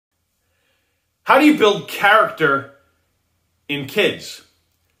How do you build character in kids?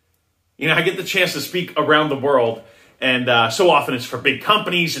 You know, I get the chance to speak around the world, and so often it's for big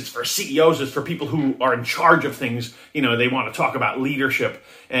companies, it's for CEOs, it's for people who are in charge of things. You know, they want to talk about leadership,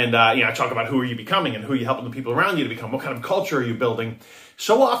 and I talk about who are you becoming and who are you helping the people around you to become, what kind of culture are you building.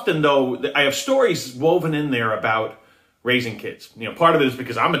 So often, though, I have stories woven in there about raising kids. You know, part of it is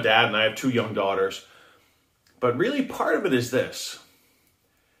because I'm a dad and I have 2 young daughters, but really part of it is this.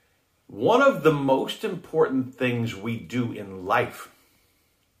 One of the most important things we do in life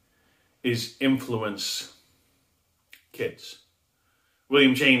is influence kids.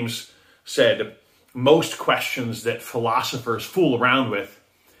 William James said, most questions that philosophers fool around with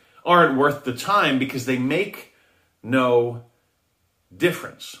aren't worth the time because they make no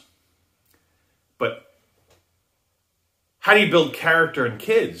difference. But how do you build character in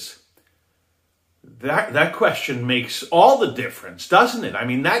kids? That question makes all the difference, doesn't it? I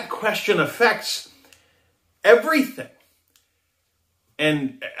mean, that question affects everything.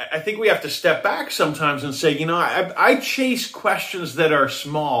 And I think we have to step back sometimes and say, you know, I chase questions that are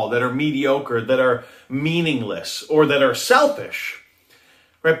small, that are mediocre, that are meaningless, or that are selfish,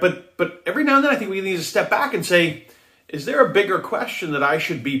 right? But every now and then I think we need to step back and say, is there a bigger question that I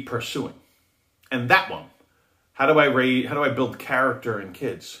should be pursuing? And that one, how do I build character in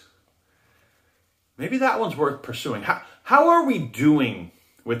kids? Maybe that one's worth pursuing. How are we doing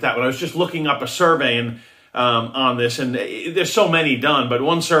with that one? I was just looking up a survey on this, and there's so many done, but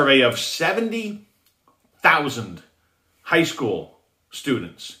one survey of 70,000 high school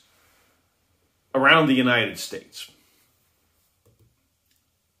students around the United States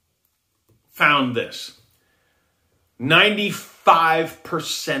found this.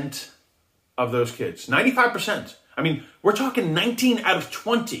 95% of those kids, 95%. I mean, we're talking 19 out of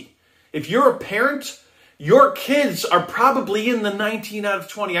 20. If you're a parent, your kids are probably in the 19 out of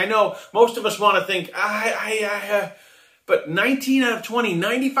 20. I know most of us want to think, but 19 out of 20,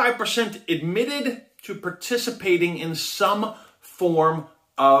 95% admitted to participating in some form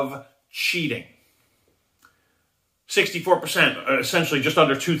of cheating. 64%, essentially just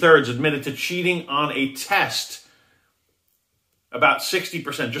under 2/3, admitted to cheating on a test. About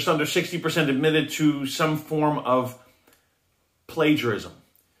 60%, just under 60% admitted to some form of plagiarism.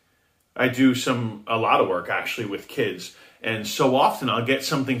 I do a lot of work actually with kids, and so often I'll get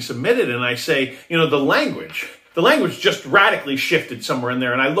something submitted and I say, you know, the language just radically shifted somewhere in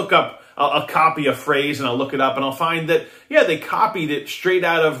there, and I look up, I'll copy a phrase and I'll look it up and I'll find that, yeah, they copied it straight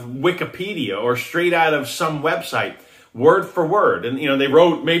out of Wikipedia or straight out of some website, word for word. And, you know, they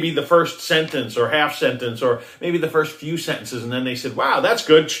wrote maybe the first sentence or half sentence or maybe the first few sentences, and then they said, wow, that's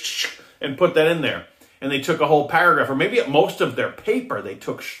good, and put that in there. And they took a whole paragraph, or maybe most of their paper they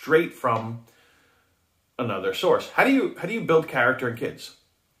took straight from another source. How do you build character in kids?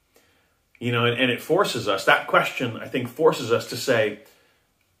 You know, and it forces us, that question, I think, forces us to say,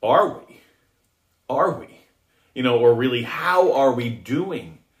 are we? Are we? You know, or really, how are we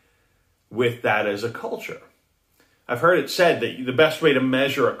doing with that as a culture? I've heard it said that the best way to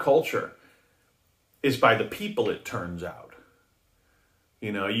measure a culture is by the people it turns out.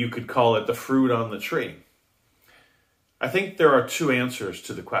 You know, you could call it the fruit on the tree. I think there are 2 answers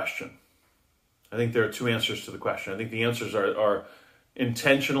to the question. I think the answers are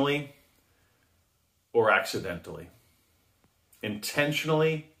intentionally or accidentally.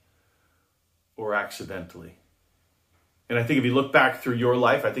 Intentionally or accidentally. And I think if you look back through your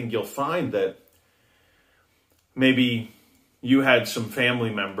life, I think you'll find that maybe you had some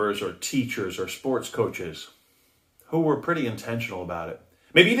family members or teachers or sports coaches who were pretty intentional about it.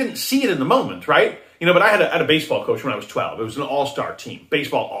 Maybe you didn't see it in the moment, right? You know, but I had a baseball coach when I was 12. It was an all-star team,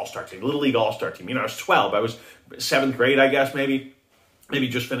 baseball all-star team, Little League all-star team. You know, I was 12. I was 7th grade, I guess, maybe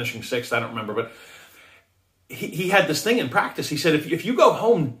just finishing 6th. I don't remember. But he had this thing in practice. He said, if you go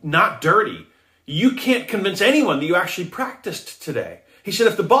home not dirty, you can't convince anyone that you actually practiced today. He said,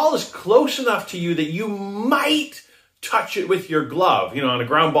 if the ball is close enough to you that you might touch it with your glove, you know, on a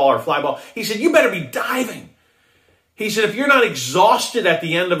ground ball or fly ball, he said, you better be diving. He said, if you're not exhausted at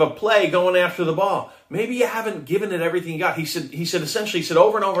the end of a play going after the ball, maybe you haven't given it everything you got. He said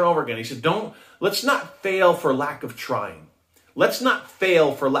over and over and over again, he said, let's not fail for lack of trying. Let's not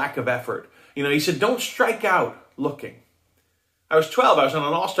fail for lack of effort. You know, he said, don't strike out looking. I was 12. I was on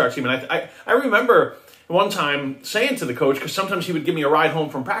an all-star team. And I remember one time saying to the coach, because sometimes he would give me a ride home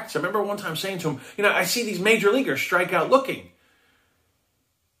from practice. I remember one time saying to him, you know, I see these major leaguers strike out looking.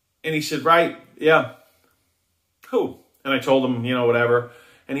 And he said, right, yeah. Who? And I told him, you know, whatever.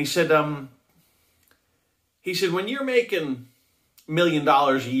 And he said, when you're making $1 million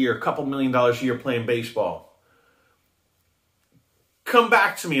a year, a couple $1 million a year playing baseball, come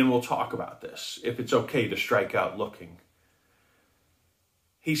back to me and we'll talk about this, if it's okay to strike out looking.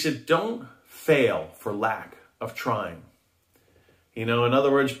 He said, don't fail for lack of trying. In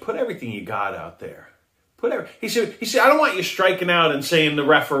other words, put everything you got out there. He said, I don't want you striking out and saying the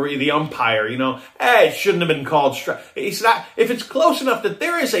referee, the umpire, hey, it shouldn't have been called strike. He said, if it's close enough that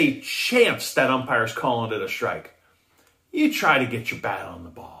there is a chance that umpire's calling it a strike, you try to get your bat on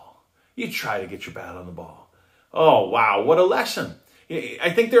the ball. Oh, wow, what a lesson.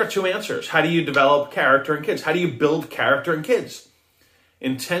 I think there are two answers. How do you develop character in kids? How do you build character in kids?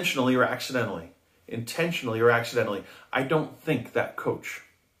 Intentionally or accidentally? I don't think that coach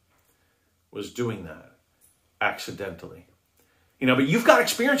was doing that accidentally. But you've got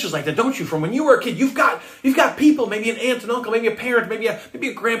experiences like that, don't you? From when you were a kid, you've got people, maybe an aunt and uncle, maybe a parent, maybe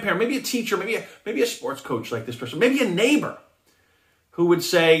a grandparent, maybe a teacher, maybe a sports coach like this person, maybe a neighbor who would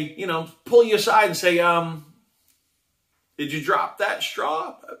say, pull you aside and say, did you drop that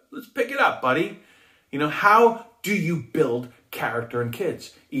straw? Let's pick it up, buddy. How do you build character in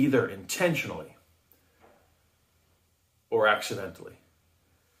kids? Either intentionally or accidentally.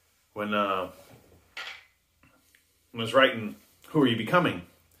 When I was writing Who Are You Becoming,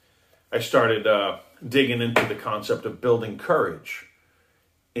 I started digging into the concept of building courage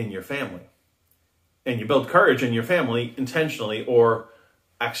in your family. And you build courage in your family intentionally or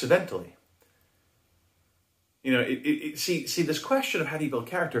accidentally. See, this question of how do you build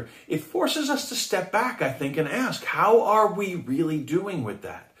character, it forces us to step back, I think, and ask, how are we really doing with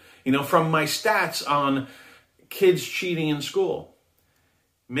that? From my stats on kids cheating in school,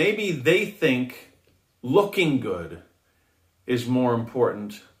 maybe they think looking good is more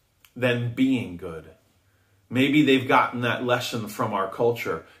important than being good. Maybe they've gotten that lesson from our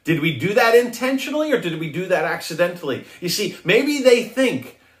culture. Did we do that intentionally or did we do that accidentally? You see, maybe they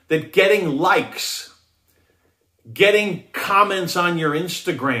think that getting likes, getting comments on your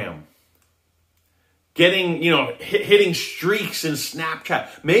Instagram, getting, hitting streaks in Snapchat,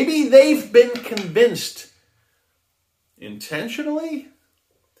 maybe they've been convinced intentionally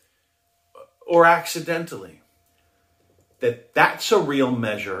or accidentally that that's a real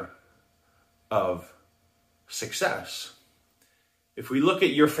measure of success. If we look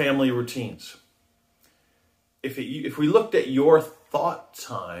at your family routines, if we looked at your thought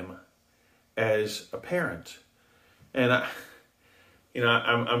time as a parent, and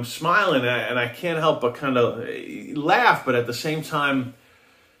I'm smiling and I can't help but kind of laugh, but at the same time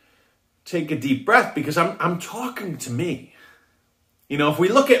take a deep breath because I'm talking to me. If we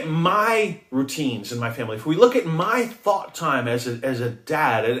look at my routines in my family, if we look at my thought time as a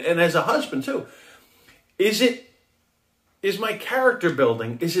dad and as a husband too, is my character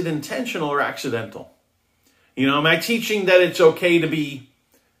building, is it intentional or accidental? Am I teaching that it's okay to be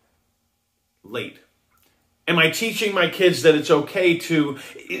late? Am I teaching my kids that it's okay to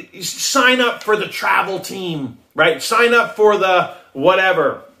sign up for the travel team, right? Sign up for the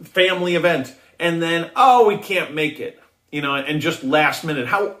whatever family event, and then, we can't make it. And just last minute.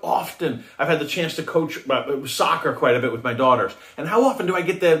 How often I've had the chance to coach soccer quite a bit with my daughters. And how often do I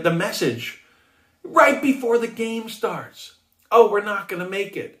get the message right before the game starts? Oh, we're not going to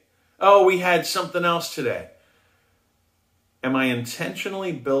make it. Oh, we had something else today. Am I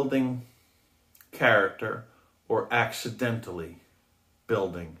intentionally building character or accidentally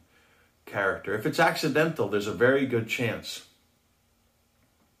building character? If it's accidental, there's a very good chance.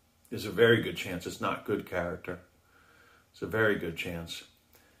 There's a very good chance it's not good character. It's a very good chance.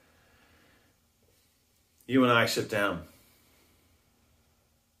 You and I sit down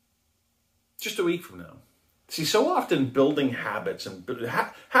just a week from now. See, so often building habits, and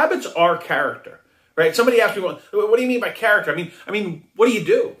habits are character, right? Somebody asked me, what do you mean by character? I mean, what do you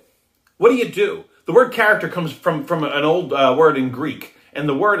do? What do you do? The word character comes from an old word in Greek, and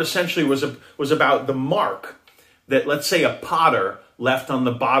the word essentially was about the mark that, let's say, a potter left on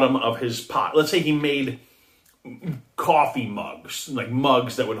the bottom of his pot. Let's say he made coffee mugs, like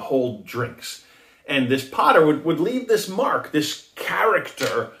mugs that would hold drinks. And this potter would leave this mark, this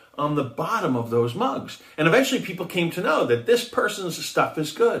character on the bottom of those mugs. And eventually people came to know that this person's stuff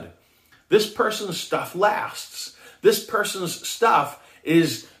is good. This person's stuff lasts. This person's stuff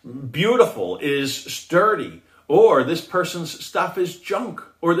is beautiful, is sturdy. Or this person's stuff is junk.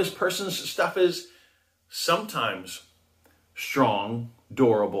 Or this person's stuff is sometimes strong,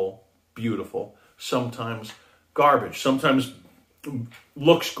 durable, beautiful, sometimes garbage, sometimes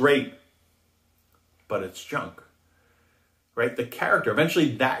looks great, but it's junk, right? The character,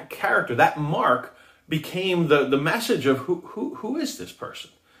 eventually that character, that mark became the message of who is this person?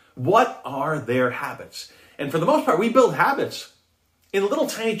 What are their habits? And for the most part, we build habits in little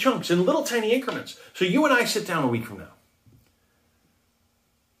tiny chunks, in little tiny increments. So you and I sit down a week from now.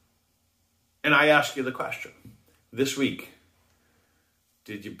 And I ask you the question this week: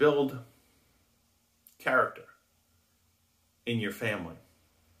 did you build character in your family,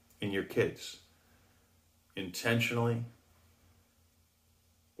 in your kids, intentionally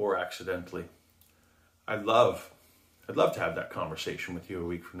or accidentally? I'd love to have that conversation with you a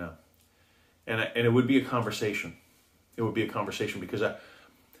week from now. And it would be a conversation. It would be a conversation because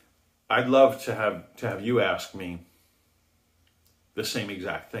I'd love to have you ask me the same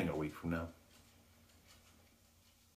exact thing a week from now.